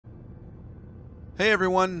Hey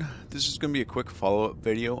everyone, this is going to be a quick follow-up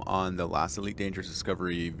video on the last Elite Dangerous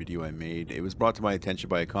Discovery video I made. It was brought to my attention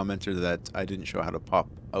by a commenter that I didn't show how to pop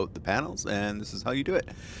out the panels, and this is how you do it.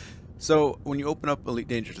 So when you open up Elite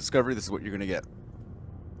Dangerous Discovery, this is what you're going to get.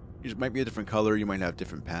 It might be a different color, you might have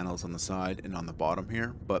different panels on the side and on the bottom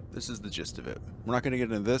here, but this is the gist of it. We're not going to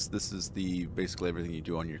get into this. This is basically everything you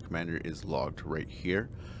do on your commander is logged right here,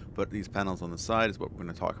 but these panels on the side is what we're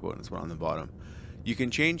going to talk about, and this one on the bottom. You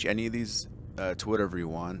can change any of these to whatever you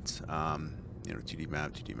want. 2D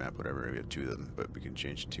map, whatever. We have two of them, but we can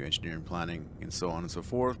change it to engineering, planning, and so on and so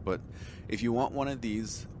forth. But if you want one of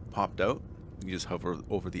these popped out, you just hover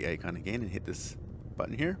over the icon again and hit this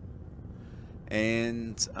button here,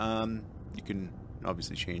 and you can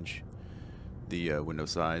obviously change the window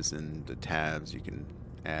size and the tabs. You can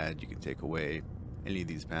add, you can take away any of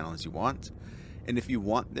these panels you want. And if you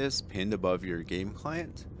want this pinned above your game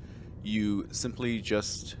client, you simply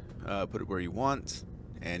just put it where you want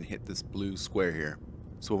and hit this blue square here.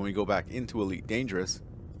 So when we go back into Elite Dangerous,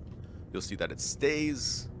 you'll see that it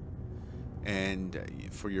stays, and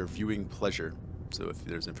for your viewing pleasure. So if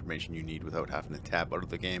there's information you need without having to tab out of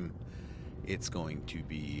the game, it's going to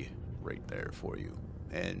be right there for you.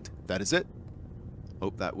 And that is it.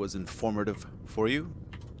 Hope that was informative for you.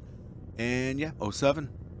 And yeah, 07.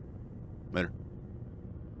 Later.